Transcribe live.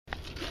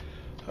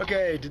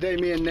Okay, today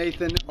me and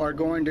Nathan are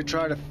going to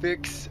try to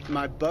fix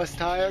my bus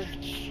tire,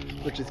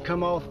 which has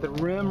come off the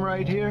rim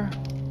right here.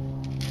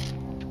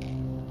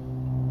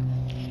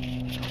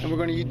 And we're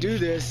going to do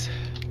this,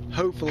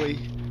 hopefully,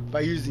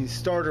 by using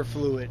starter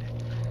fluid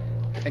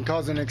and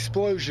cause an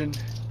explosion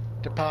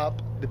to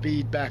pop the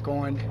bead back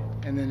on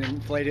and then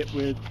inflate it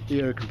with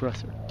the air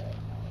compressor.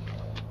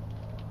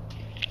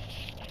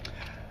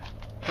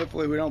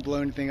 Hopefully we don't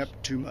blow anything up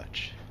too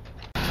much.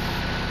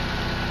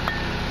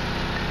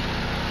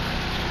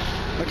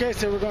 Okay,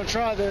 so we're going to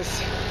try this,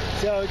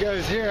 see how it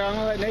goes. Here, I'm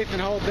going to let Nathan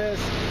hold this,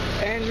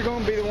 and you're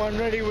going to be the one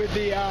ready with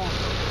the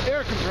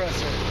air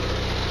compressor.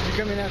 You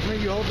come in after me,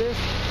 you hold this.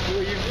 Oh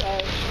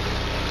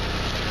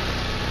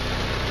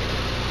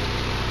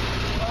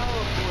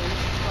boy,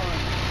 this is fun.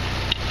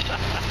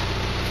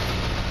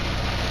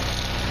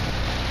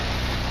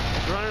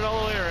 Run it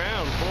all the way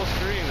around, full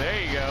screen,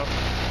 there you go.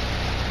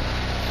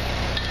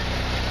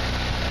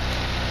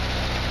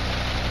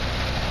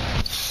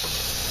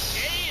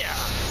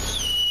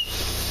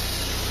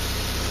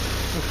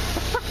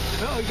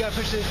 Oh, you gotta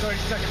push it, it's already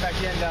stuck it back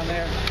in down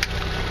there.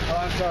 Oh,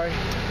 I'm sorry.